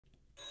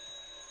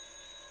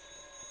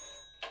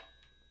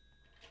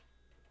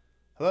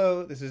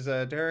Hello, this is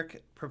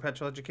Derek,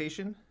 Perpetual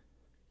Education.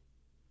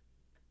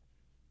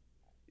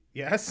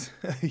 Yes,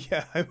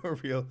 yeah, I'm a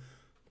real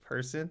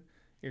person.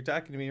 You're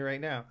talking to me right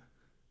now.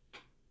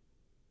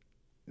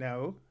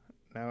 No,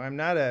 no, I'm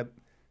not a.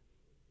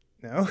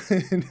 No,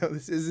 no,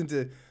 this isn't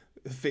a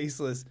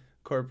faceless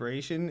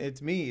corporation.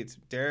 It's me. It's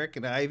Derek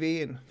and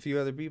Ivy and a few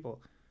other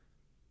people.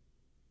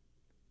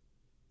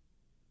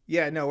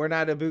 Yeah, no, we're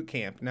not a boot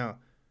camp. No,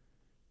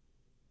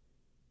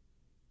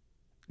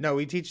 no,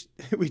 we teach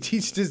we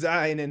teach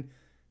design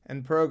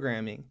and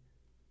programming.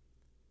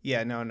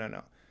 Yeah, no, no,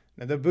 no.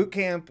 Now the boot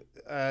camp,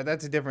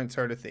 that's a different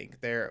sort of thing.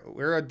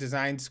 We're a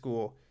design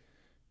school.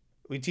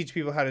 We teach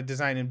people how to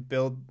design and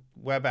build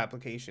web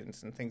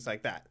applications and things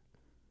like that.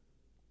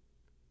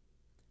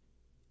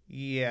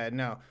 Yeah,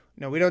 no,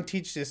 no, we don't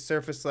teach this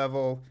surface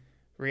level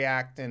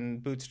React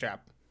and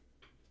Bootstrap.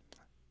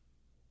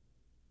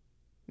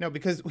 No,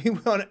 because we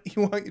want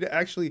you to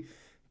actually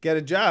get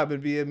a job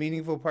and be a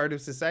meaningful part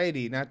of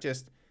society, not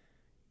just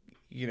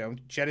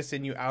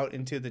jettison you out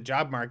into the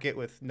job market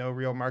with no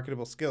real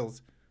marketable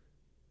skills.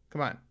 Come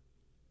on.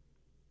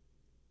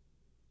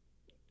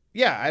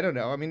 Yeah, I don't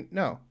know. I mean,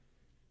 no.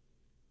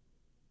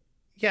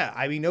 Yeah,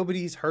 I mean,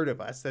 nobody's heard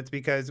of us. That's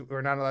because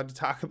we're not allowed to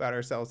talk about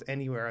ourselves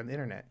anywhere on the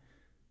internet.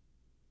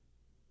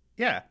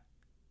 Yeah.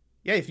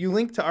 Yeah, if you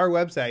link to our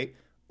website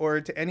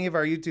or to any of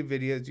our YouTube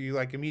videos, you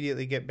like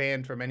immediately get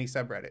banned from any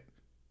subreddit.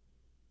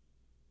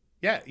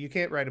 Yeah, you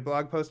can't write a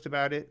blog post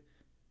about it.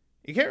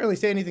 You can't really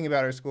say anything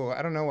about our school.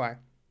 I don't know why.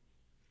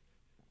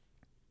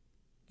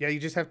 Yeah, you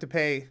just have to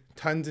pay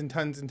tons and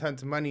tons and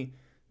tons of money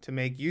to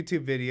make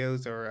YouTube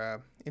videos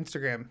or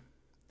Instagram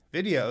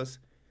videos.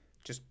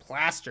 Just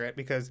plaster it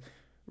because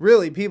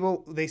really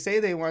people, they say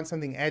they want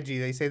something edgy.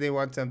 They say they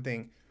want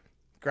something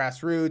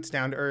grassroots,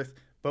 down to earth.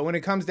 But when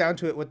it comes down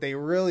to it, what they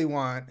really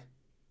want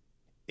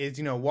is,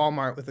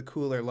 Walmart with a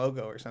cooler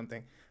logo or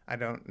something. I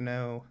don't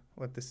know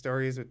what the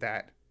story is with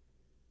that.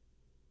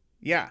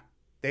 Yeah,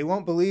 they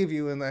won't believe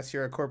you unless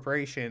you're a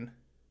corporation.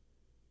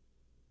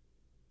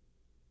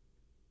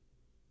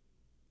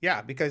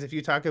 Yeah, because if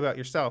you talk about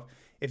yourself,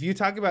 if you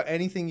talk about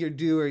anything you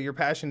do or you're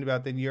passionate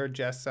about, then you're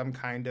just some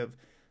kind of,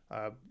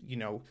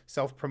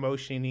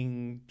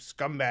 self-promotioning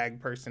scumbag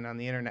person on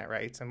the internet,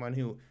 right? Someone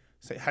who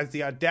has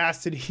the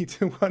audacity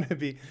to want to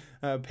be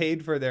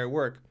paid for their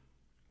work.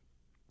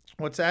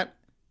 What's that?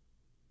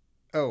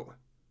 Oh,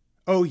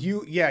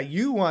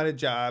 you want a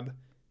job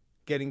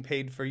getting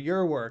paid for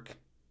your work.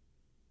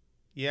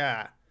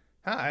 Yeah.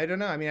 Huh, I don't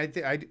know. I mean,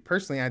 I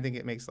personally, I think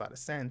it makes a lot of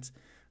sense.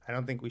 I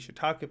don't think we should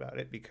talk about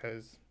it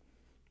because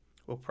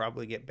we'll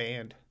probably get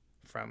banned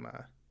from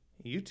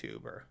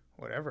YouTube or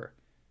whatever.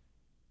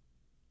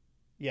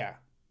 Yeah.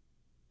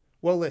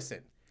 Well,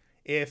 listen,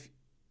 if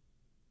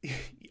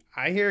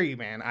I hear you,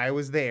 man, I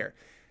was there.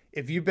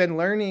 If you've been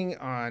learning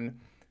on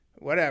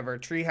whatever,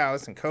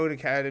 Treehouse and Code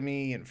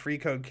Academy and Free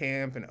Code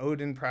Camp and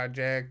Odin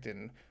Project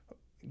and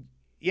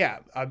yeah,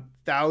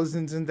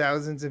 thousands and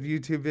thousands of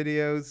YouTube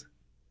videos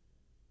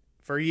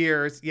for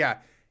years, yeah,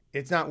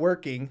 it's not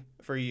working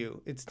for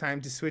you. It's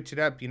time to switch it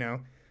up, You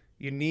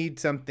need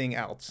something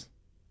else.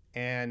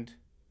 And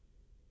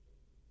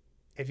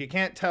if you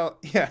can't tell,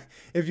 yeah,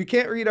 if you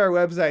can't read our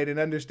website and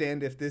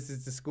understand if this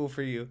is the school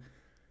for you,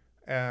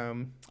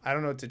 I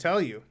don't know what to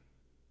tell you.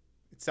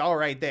 It's all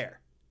right there.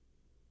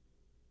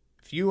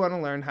 If you want to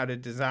learn how to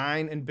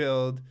design and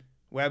build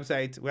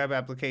websites, web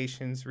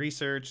applications,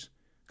 research,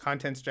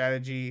 content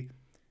strategy,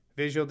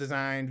 visual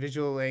design,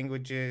 visual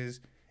languages,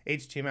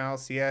 HTML,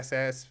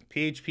 CSS,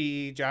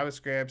 PHP,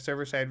 JavaScript,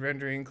 server-side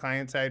rendering,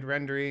 client-side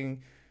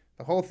rendering,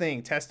 the whole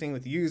thing, testing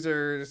with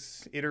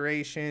users,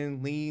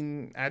 iteration,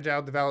 lean,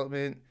 agile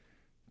development,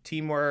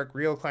 teamwork,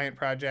 real client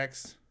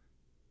projects.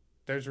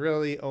 There's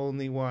really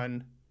only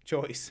one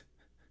choice.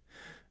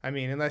 I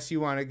mean, unless you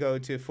want to go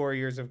to 4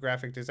 years of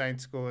graphic design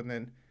school and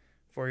then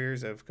 4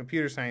 years of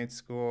computer science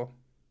school.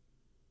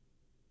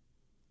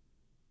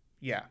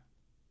 Yeah.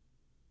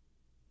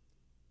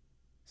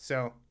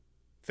 So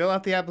fill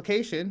out the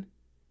application,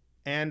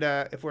 and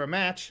if we're a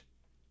match,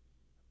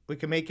 we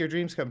can make your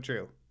dreams come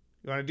true.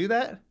 You want to do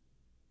that?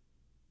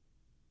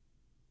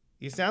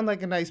 You sound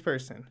like a nice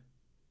person.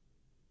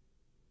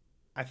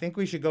 I think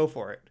we should go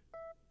for it.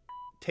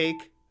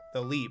 Take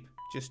the leap.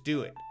 Just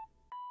do it.